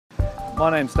My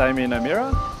name's Damien.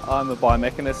 I'm a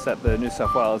biomechanist at the New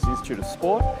South Wales Institute of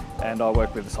Sport and I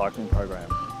work with the cycling program.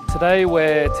 Today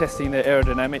we're testing the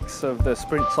aerodynamics of the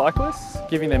sprint cyclists,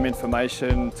 giving them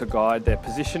information to guide their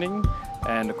positioning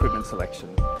and equipment selection.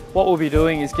 What we'll be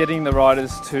doing is getting the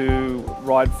riders to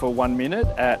ride for 1 minute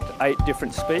at 8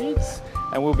 different speeds,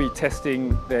 and we'll be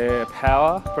testing their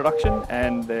power production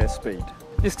and their speed.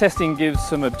 This testing gives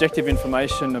some objective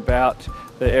information about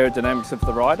the aerodynamics of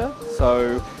the rider.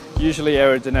 So usually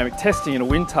aerodynamic testing in a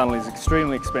wind tunnel is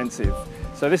extremely expensive.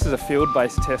 So this is a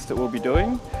field-based test that we'll be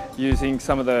doing using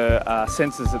some of the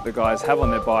sensors that the guys have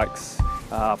on their bikes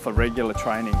for regular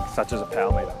training, such as a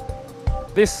power meter.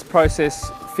 This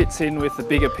process fits in with the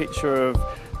bigger picture of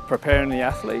preparing the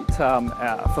athlete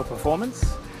for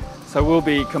performance. So we'll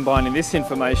be combining this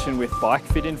information with bike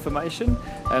fit information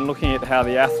and looking at how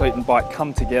the athlete and bike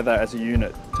come together as a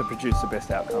unit to produce the best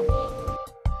outcome.